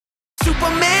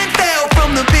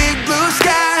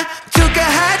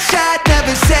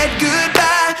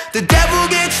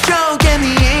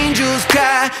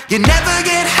You never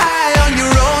get high on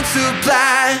your own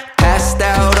supply. Passed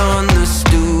out on the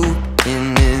stoop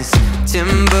in his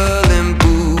Timberland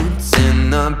boots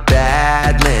in the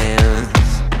badlands.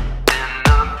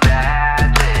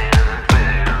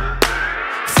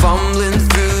 Fumbling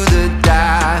through the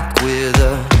dark with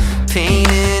a pain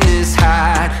in his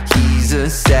heart. He's a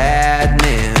sad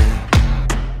man.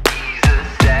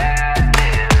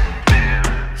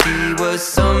 He was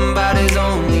somebody's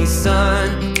only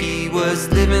son. He was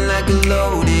living like a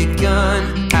loaded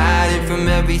gun, hiding from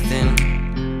everything.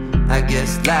 I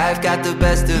guess life got the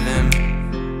best of him.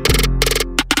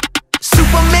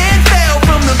 Superman fell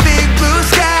from the big blue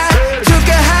sky, took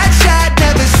a hot shot,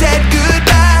 never said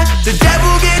goodbye. The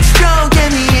devil gets drunk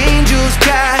and the angels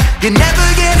cry. You never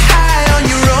get high on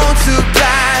your own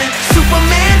supply.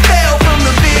 Superman fell from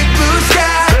the big blue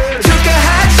sky, took a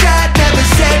hot shot, never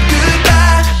said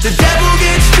goodbye. The devil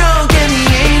gets drunk and the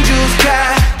angels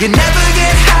cry. You never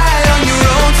get high on your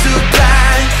own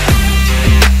supply.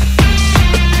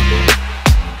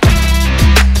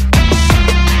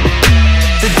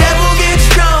 The devil gets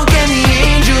drunk and the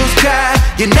angels cry.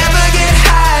 You never get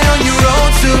high on your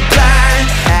own supply.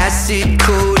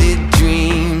 Acid-coated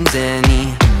dreams and he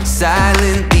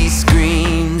silently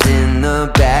screams in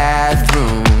the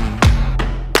bathroom.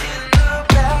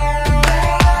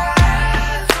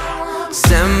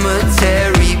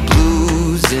 Cemetery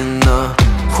blues in the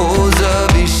holes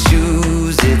of his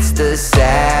shoes. It's the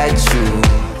sad truth.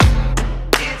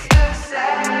 It's the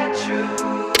sad truth.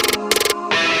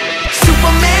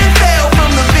 Superman fell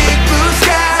from the big blue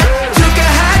sky, took a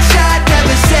hot shot,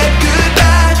 never said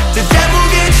goodbye. The devil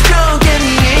gets drunk and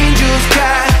the angels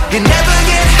cry. You never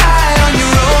get high on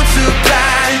your own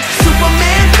supply.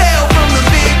 Superman fell from the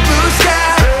big blue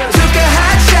sky, took a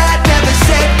hot shot, never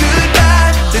said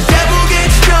goodbye. The devil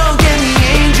gets drunk and the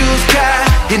angels cry.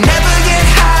 You never get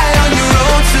high on your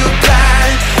own supply.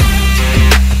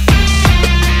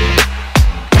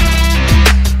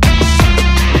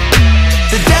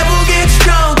 The devil gets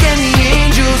drunk and the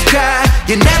angels cry.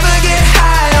 You never get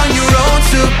high on your own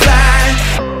supply.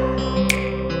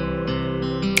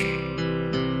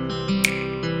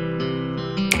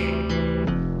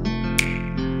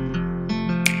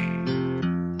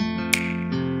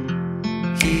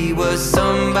 He was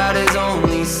somebody's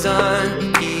only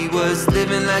son. He was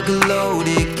living like a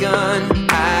loaded gun,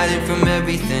 hiding from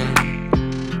everything.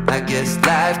 I guess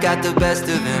life got the best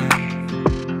of him.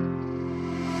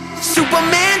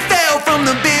 Superman fell from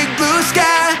the big blue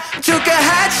sky, took a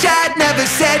hot shot, never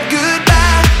said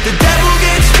goodbye. The devil